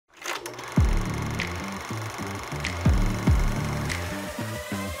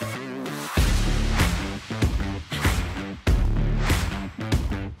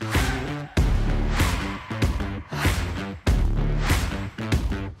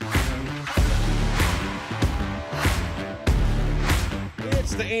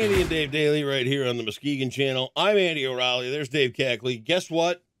It's the Andy and Dave Daily right here on the Muskegon channel. I'm Andy O'Reilly. There's Dave Cackley. Guess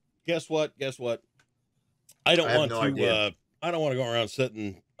what? I don't I have want no to. idea. I don't want to go around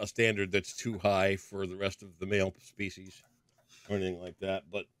setting a standard that's too high for the rest of the male species or anything like that.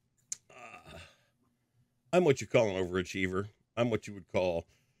 But I'm what you call an overachiever. I'm what you would call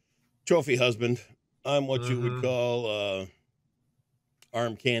trophy husband. I'm what you would call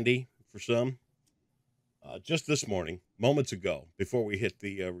arm candy for some. Just this morning, moments ago, before we hit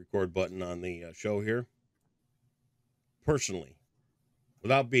the record button on the show here, personally,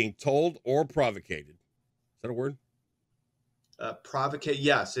 without being told or provocated. Is that a word? Provocate.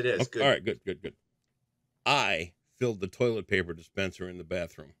 Yes, it is. Okay, Good. all right, good. I filled the toilet paper dispenser in the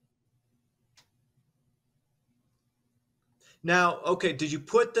bathroom. Now, okay. Did you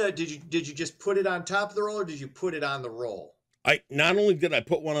just put it on top of the roll, or did you put it on the roll? I not only did I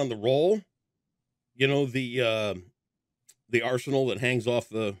put one on the roll, you know, the arsenal that hangs off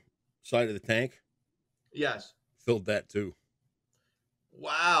the side of the tank. Yes. Filled that too.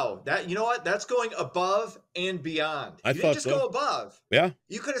 Wow. You know what? That's going above and beyond. I You thought didn't just so. go above. Yeah.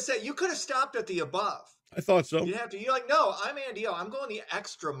 You could have stopped at the above. I thought so. You have to. You're like, no, I'm Andy O. I'm going the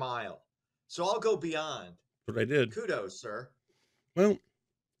extra mile, so I'll go beyond. But I did. Kudos, sir. Well,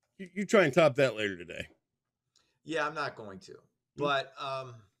 you try and top that later today. Yeah, I'm not going to. But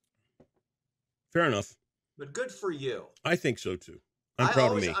Fair enough. But good for you. I think so too. I'm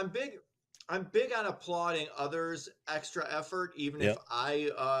proud of me. I'm big on applauding others' extra effort, even if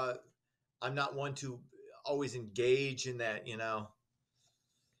I'm not one to always engage in that, you know.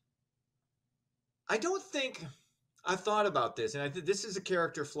 I don't think I've thought about this, and I think this is a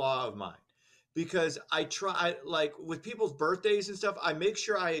character flaw of mine, because like with people's birthdays and stuff, I make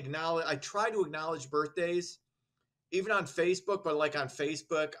sure I try to acknowledge birthdays, even on Facebook, but like on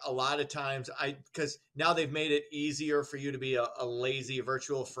Facebook, a lot of times because now they've made it easier for you to be a lazy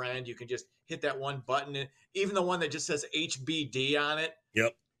virtual friend. You can just hit that one button, and even the one that just says HBD on it.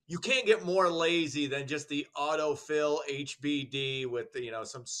 Yep. You can't get more lazy than just the autofill HBD with the,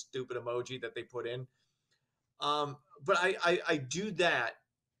 some stupid emoji that they put in. But I do that,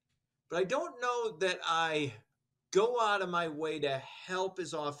 but I don't know that I go out of my way to help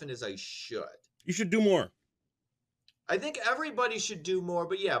as often as I should. You should do more. I think everybody should do more,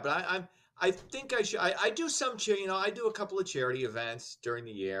 but I think I should. I do some, I do a couple of charity events during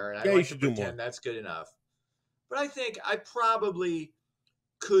the year, and I like to pretend that's good enough. But I think I probably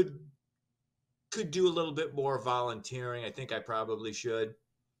could do a little bit more volunteering. I think I probably should.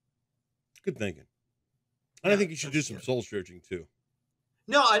 Good thinking. And I think you should do some soul searching too.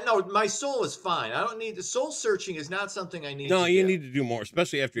 No, I know my soul is fine. I don't need the soul searching is not something I need. No, you need to do more,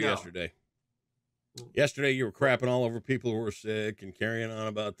 especially after yesterday. Yesterday, you were crapping all over people who were sick and carrying on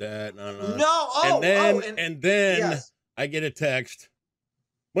about that. And then I get a text.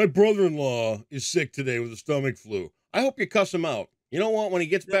 My brother-in-law is sick today with a stomach flu. I hope you cuss him out. You know what? When he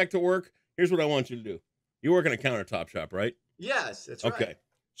gets back to work, here's what I want you to do. You work in a countertop shop, right? Yes, that's right. Okay.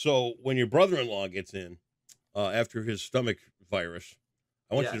 So when your brother-in-law gets in after his stomach virus,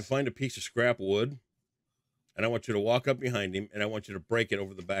 I want you to find a piece of scrap wood, and I want you to walk up behind him, and I want you to break it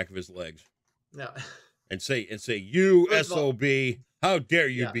over the back of his legs. No. And say, you SOB, how dare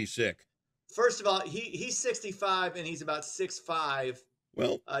you be sick? First of all, he's 65 and he's about 6'5".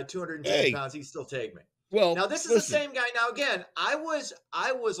 Well, 210 pounds. He'd still take me. Well, now this is the same guy. Now again, I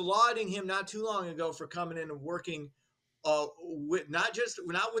was lauding him not too long ago for coming in and working with not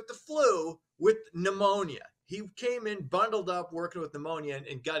with the flu, with pneumonia. He came in bundled up working with pneumonia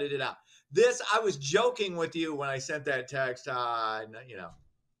and gutted it out. This I was joking with you when I sent that text.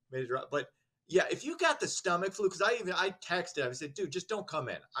 Made it right, but. Yeah, if you got the stomach flu, because I texted him, I said, dude, just don't come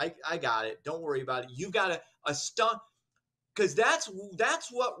in. I got it. Don't worry about it. You got a stomach, because that's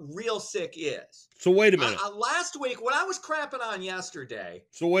what real sick is. So wait a minute. Last week, when I was crapping on yesterday.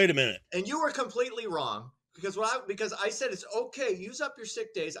 So wait a minute. And you were completely wrong, because I said it's okay, use up your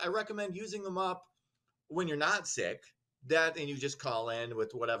sick days. I recommend using them up when you're not sick. And you just call in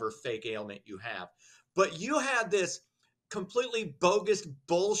with whatever fake ailment you have. But you had this completely bogus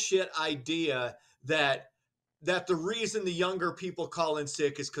bullshit idea that the reason the younger people call in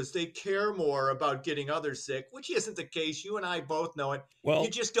sick is because they care more about getting others sick, which isn't the case. You and I both know it. Well, you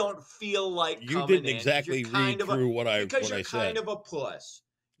just don't feel like you didn't exactly read through what I said. Because you're kind of a puss.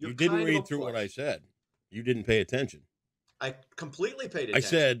 You didn't read through what I said. You didn't pay attention. I completely paid attention. I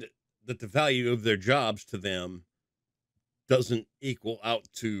said that the value of their jobs to them doesn't equal out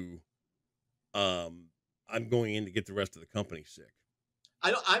to I'm going in to get the rest of the company sick.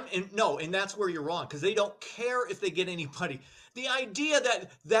 And that's where you're wrong, because they don't care if they get anybody. The idea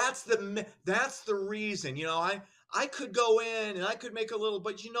that's the reason, I could go in and I could make a little,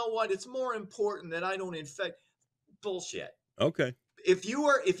 but you know what? It's more important that I don't infect. Bullshit. Okay. If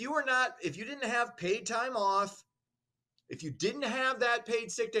you didn't have paid time off, if you didn't have that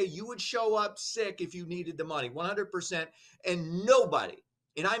paid sick day, you would show up sick if you needed the money, 100%. And nobody,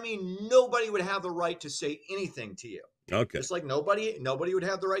 and I mean nobody, would have the right to say anything to you. Okay. Just like nobody would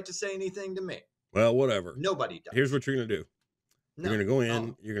have the right to say anything to me. Well, whatever. Nobody does. Here's what you're going to do. No. You're going to go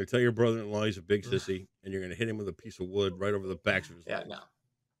in, you're going to tell your brother-in-law he's a big sissy, and you're going to hit him with a piece of wood right over the backs of his legs.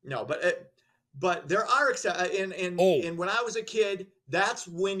 No, but there are exceptions. And when I was a kid, that's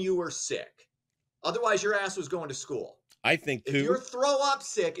when you were sick. Otherwise, your ass was going to school. I think, too. If you're throw up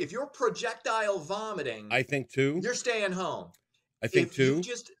sick, if you're projectile vomiting, I think, too. You're staying home. I think, too. You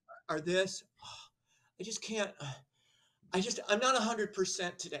just are this, I just can't. I'm not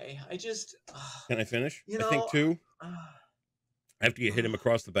 100% today. Can I finish? I think, too, after you hit him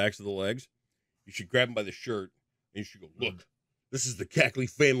across the backs of the legs, you should grab him by the shirt and you should go, look, this is the Cackley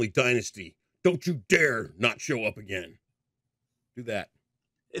family dynasty. Don't you dare not show up again. Do that.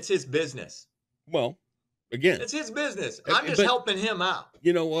 It's his business. Well, again, it's his business. I'm just helping him out.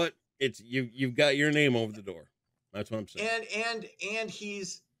 You know what? It's you've got your name over the door. That's what I'm saying. And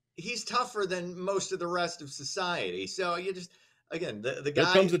he's tougher than most of the rest of society. So you just, again, the guy.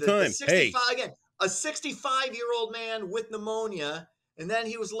 There comes a time. Hey, again, a 65-year-old man with pneumonia, and then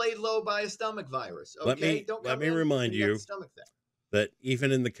he was laid low by a stomach virus. Okay, let me remind you that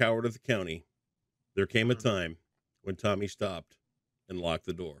even in the coward of the county, there came a time when Tommy stopped and locked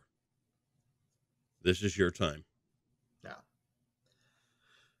the door. This is your time.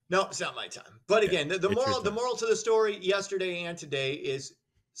 No, it's not my time. But again, the moral to the story yesterday and today is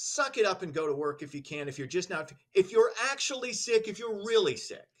suck it up and go to work if you can. If you're actually sick, if you're really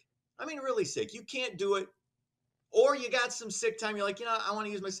sick, I mean, really sick, you can't do it, or you got some sick time. You're like, I want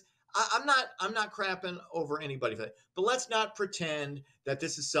to use my. I'm not crapping over anybody for that. But let's not pretend that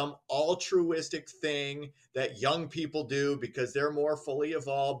this is some altruistic thing that young people do because they're more fully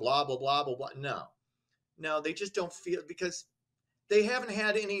evolved. Blah blah blah blah blah. No, they just don't feel, because they haven't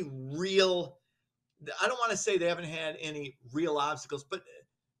had any real. I don't want to say they haven't had any real obstacles, but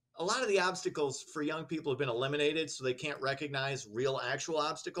a lot of the obstacles for young people have been eliminated, so they can't recognize real, actual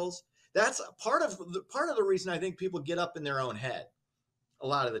obstacles. That's part of the reason I think people get up in their own head a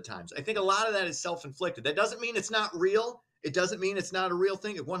lot of the times. I think a lot of that is self-inflicted. That doesn't mean it's not real. It doesn't mean it's not a real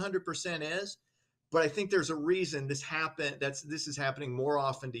thing. It 100% is. But I think there's a reason this is happening more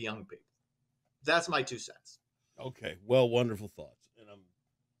often to young people. That's my 2 cents. Okay. Well, wonderful thoughts. And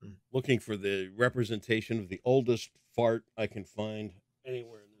I'm looking for the representation of the oldest fart I can find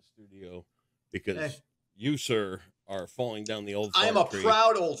anywhere in the studio, because you, sir, are falling down the old fart I'm a tree.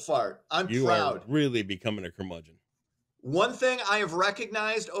 Proud old fart. You proud. Are really becoming a curmudgeon. One thing I have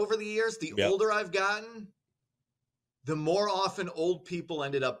recognized over the years, the older I've gotten, the more often old people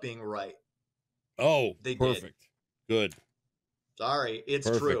ended up being right. Oh, they perfect. Did. Good. Sorry, it's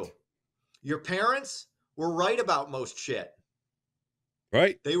true. Your parents were right about most shit.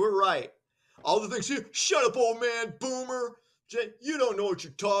 Right? They were right. All the things, shut up, old man, boomer. You don't know what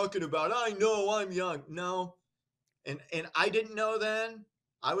you're talking about. I know, I'm young. No. And I didn't know then.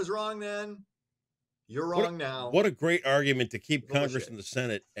 I was wrong then. You're wrong now. What a great argument to keep Congress and the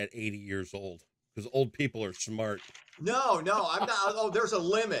Senate at 80 years old, because old people are smart. No, I'm not. Oh, there's a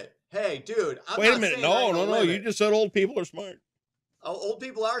limit. Hey, dude. Wait a minute. No. You just said old people are smart. Oh, old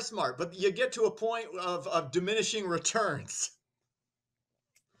people are smart, but you get to a point of diminishing returns.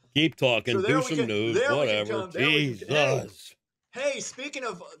 Keep talking. So do some news. Whatever. Jesus. Hey, speaking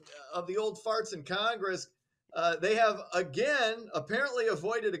of the old farts in Congress, they have again apparently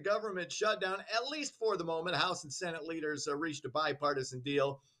avoided a government shutdown, at least for the moment. House and Senate leaders reached a bipartisan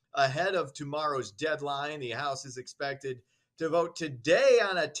deal ahead of tomorrow's deadline. The House is expected to vote today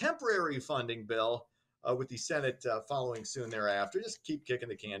on a temporary funding bill, with the Senate following soon thereafter. Just keep kicking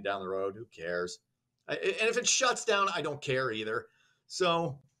the can down the road. Who cares? And if it shuts down, I don't care either.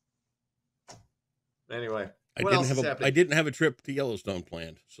 So anyway, I didn't have a trip to Yellowstone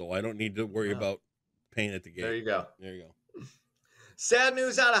planned, so I don't need to worry about pain at the gate. There you go. There you go. Sad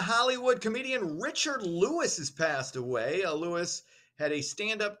news out of Hollywood. Comedian Richard Lewis has passed away. Lewis had a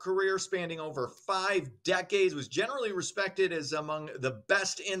stand-up career spanning over 5 decades, was generally respected as among the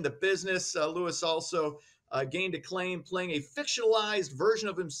best in the business. Lewis also gained acclaim playing a fictionalized version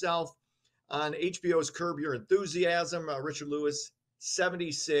of himself on HBO's Curb Your Enthusiasm. Richard Lewis,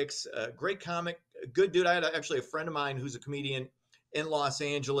 76, great comic, good dude. I had actually a friend of mine who's a comedian in Los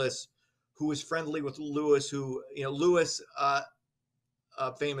Angeles who was friendly with Lewis, who, Lewis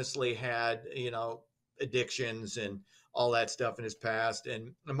famously had, addictions and all that stuff in his past.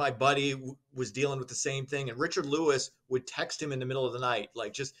 And my buddy was dealing with the same thing. And Richard Lewis would text him in the middle of the night.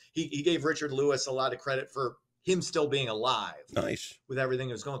 Like just, he gave Richard Lewis a lot of credit for him still being alive. Nice. With everything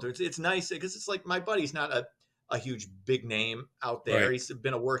he was going through. It's nice because it's like my buddy's not a huge big name out there. Right. He's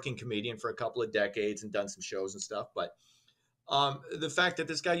been a working comedian for a couple of decades and done some shows and stuff. But the fact that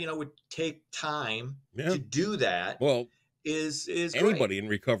this guy, you know, would take time to do that, well, is anybody great. in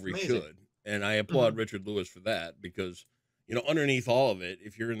recovery should. And I applaud Richard Lewis for that, because, you know, underneath all of it,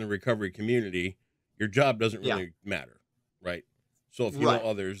 if you're in the recovery community, your job doesn't really matter, right? So if you know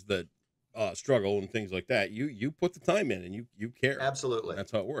others that struggle and things like that, you put the time in and you care. Absolutely. And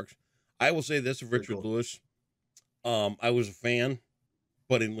that's how it works. I will say this of Richard Lewis. I was a fan,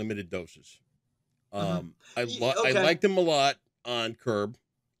 but in limited doses. I liked him a lot on Curb.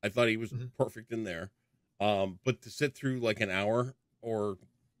 I thought he was perfect in there. But to sit through like an hour or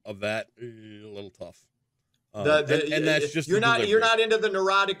of that, a little tough. And that's just you're not into the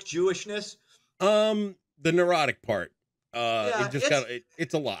neurotic Jewishness. The neurotic part.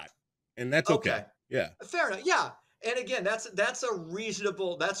 It's a lot, and that's okay. Yeah, fair enough. Yeah, and again, that's a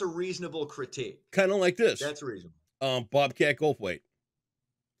reasonable critique. Kind of like this. That's reasonable. Bobcat Goldthwait,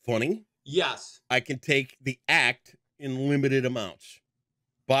 funny. Yes, I can take the act in limited amounts.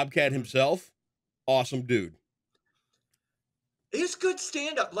 Bobcat himself, awesome dude. He's good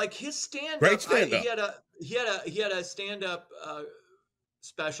stand-up. Like his stand-up. Great stand-up. He had a stand-up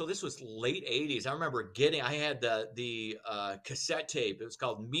special. This was late 80s. I remember I had the cassette tape. It was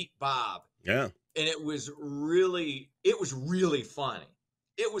called Meet Bob. Yeah. And it was really funny.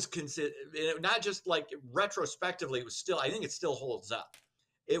 It was not just like retrospectively, it was still, I think it still holds up.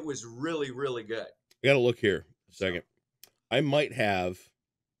 It was really, really good. I got to look here a second. I might have,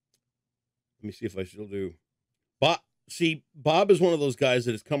 let me see if I still do. Bob is one of those guys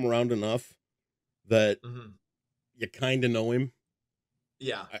that has come around enough that you kind of know him.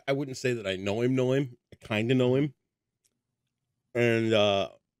 Yeah. I wouldn't say that I know him. I kind of know him. And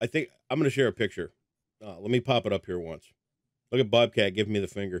I think I'm going to share a picture. Let me pop it up here once. Look at Bobcat giving me the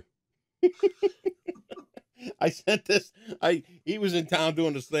finger. I sent this. He was in town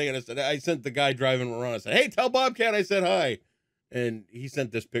doing this thing, and I sent the guy driving around. I said, "Hey, tell Bobcat I said hi." And he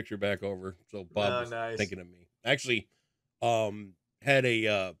sent this picture back over. So Bob was thinking of me. Actually, had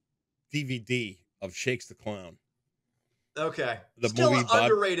a DVD of Shakes the Clown. Okay. Still movie,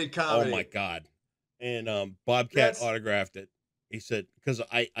 underrated comedy. Oh my God. And Bobcat autographed it. He said, because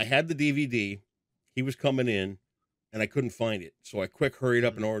I had the DVD, he was coming in, and I couldn't find it. So I hurried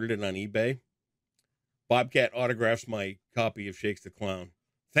up and ordered it on eBay. Bobcat autographs my copy of Shakes the Clown.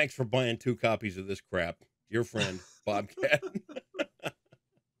 Thanks for buying 2 copies of this crap. Your friend, Bobcat.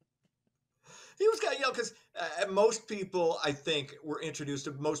 He was got, because most people, I think,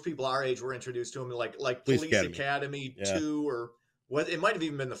 most people our age were introduced to him like Police Academy 2, or what? It might have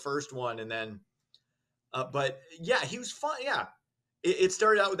even been the first one. And then, but yeah, he was fun. Yeah. It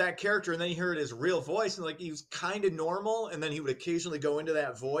started out with that character, and then he heard his real voice, and like he was kind of normal, and then he would occasionally go into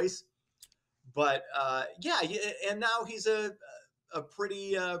that voice. But and now he's a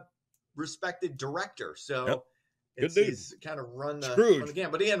pretty respected director. So he's kind of run the Scrooge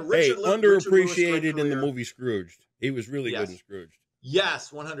again. But again, Richard underappreciated in the movie Scrooged. He was really good in Scrooged. Yes,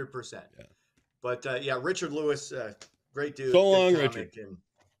 100%. Yeah. But Richard Lewis, great dude. So long, Richard. And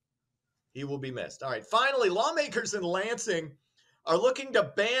he will be missed. All right. Finally, lawmakers in Lansing are looking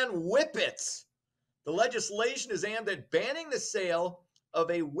to ban whippets. The legislation is aimed at banning the sale of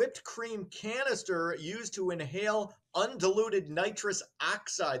a whipped cream canister used to inhale undiluted nitrous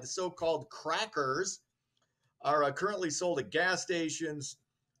oxide. The so-called crackers are currently sold at gas stations,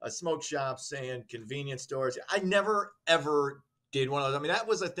 smoke shops, and convenience stores. I never, ever did one of those. I mean, that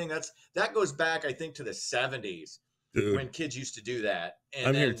was a thing that goes back, I think, to the 70s. Dude, when kids used to do that. And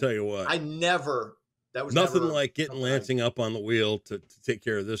I'm here to tell you what. That was nothing like getting Lansing up on the wheel to take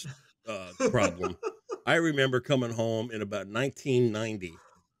care of this problem. I remember coming home in about 1990,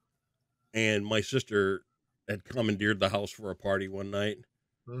 and my sister had commandeered the house for a party one night.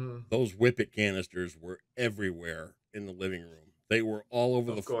 Those whippet canisters were everywhere in the living room. They were all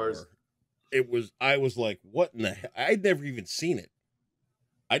over the floor. I was like, what in the hell? I'd never even seen it.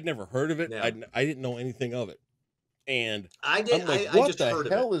 I'd never heard of it. Yeah. I didn't know anything of it. And I'm like, what the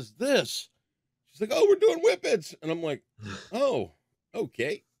hell is this? She's like, oh, we're doing whippets. And I'm like, oh,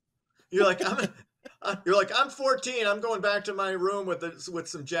 okay. You're like, I'm 14. I'm going back to my room with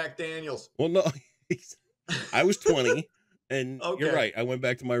some Jack Daniels. Well, no, I was 20, and you're right. I went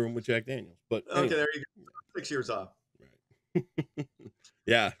back to my room with Jack Daniels. But anyway. Okay, there you go. 6 years off. Right.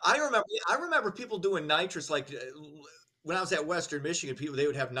 Yeah. I remember people doing nitrous, like when I was at Western Michigan, they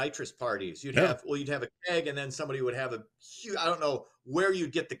would have nitrous parties. You'd have a keg, and then somebody would have a huge. I don't know where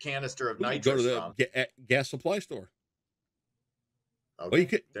you'd get the canister of nitrous from. Go to the gas supply store. Okay. Well, you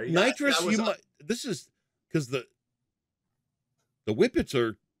could nitrous. This is because the whippets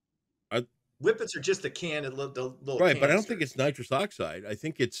are. Whippets are just the can of the little right, canisters. But I don't think it's nitrous oxide. I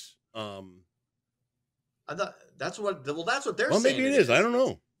think it's. I thought that's what. Well, that's what they're saying. Well, maybe it is. I don't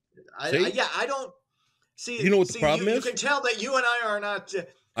know. I don't see. You know what the problem is? You can tell that you and I are not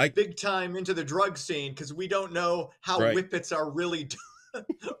big time into the drug scene because we don't know how whippets are really done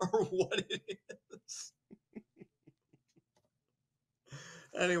or what it is.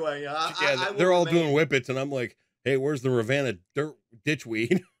 Anyway, they're all doing whippets, and I'm like, hey, where's the Ravenna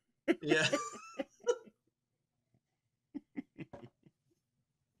ditchweed? Yeah.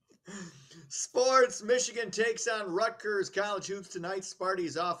 Sports. Michigan takes on Rutgers. College hoops tonight.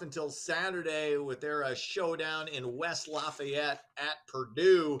 Sparty's off until Saturday with their showdown in West Lafayette at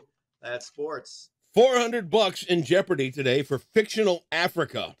Purdue. That's sports. $400 in jeopardy today for fictional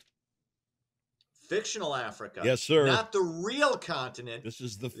Africa. Fictional Africa. Yes, sir. Not the real continent. This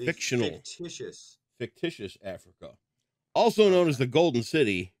is the fictional. Fictitious Africa. Also known as the Golden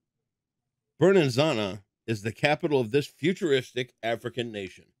City, Bernazana is the capital of this futuristic African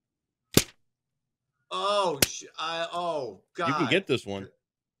nation. Oh, God. You can get this one.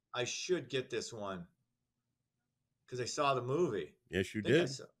 I should get this one. Because I saw the movie. Yes, you did.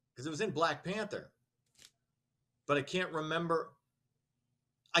 Because it was in Black Panther. But I can't remember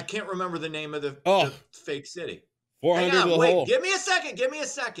the name of the fake city. 400 Hang on, wait, hole. Give me a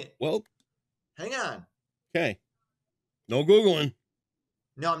second. Well. Hang on. Okay. No Googling.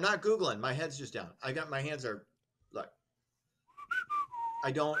 No, I'm not Googling. My head's just down. My hands are, look.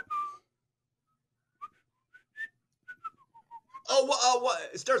 I don't. What?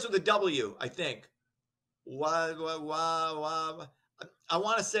 It starts with a W, I think. I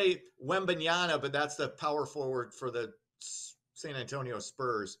want to say Wembanyama, but that's the power forward for the San Antonio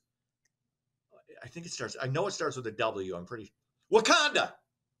Spurs. I know it starts with a W. I'm pretty. Wakanda.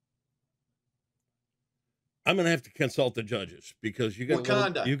 I'm going to have to consult the judges because you got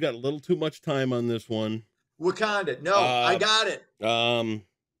a little too much time on this one. Wakanda. No, I got it.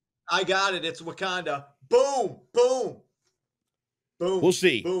 I got it. It's Wakanda. Boom, boom, boom. We'll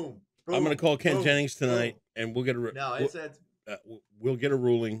see. Boom. Boom, I'm going to call Ken Jennings tonight, boom. and we'll get we'll get a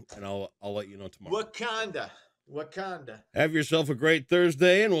ruling, and I'll let you know tomorrow. Wakanda. Have yourself a great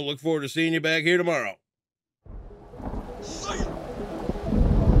Thursday, and we'll look forward to seeing you back here tomorrow.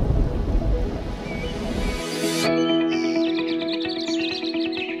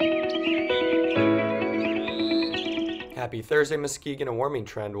 Happy Thursday, Muskegon. A warming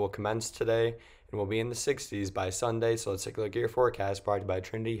trend will commence today and will be in the 60s by Sunday. So let's take a look at your forecast brought to you by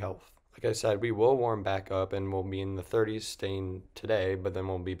Trinity Health. Like I said, we will warm back up and we'll be in the 30s staying today, but then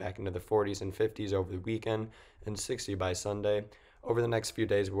we'll be back into the 40s and 50s over the weekend and 60 by Sunday. Over the next few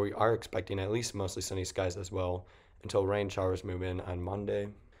days, we are expecting at least mostly sunny skies as well until rain showers move in on Monday.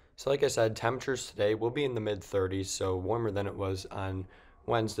 So like I said, temperatures today will be in the mid-30s, so warmer than it was on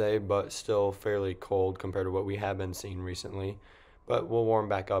Wednesday, but still fairly cold compared to what we have been seeing recently. But we'll warm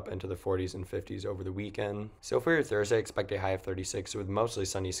back up into the 40s and 50s over the weekend. So for your Thursday, expect a high of 36 with mostly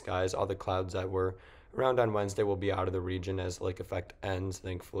sunny skies. All the clouds that were around on Wednesday will be out of the region as lake effect ends,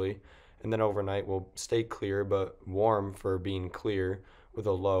 thankfully. And then overnight will stay clear but warm for being clear with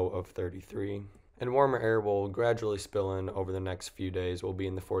a low of 33. And warmer air will gradually spill in over the next few days. We'll be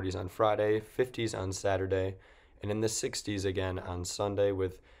in the 40s on Friday, 50s on Saturday, and in the 60s again on Sunday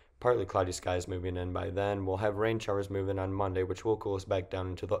with partly cloudy skies moving in by then. We'll have rain showers move in on Monday, which will cool us back down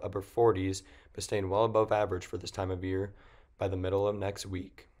into the upper 40s, but staying well above average for this time of year by the middle of next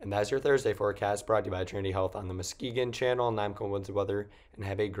week. And that's your Thursday forecast brought to you by Trinity Health on the Muskegon Channel. And I'm Colin Woods Weather, and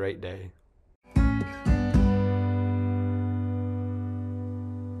have a great day.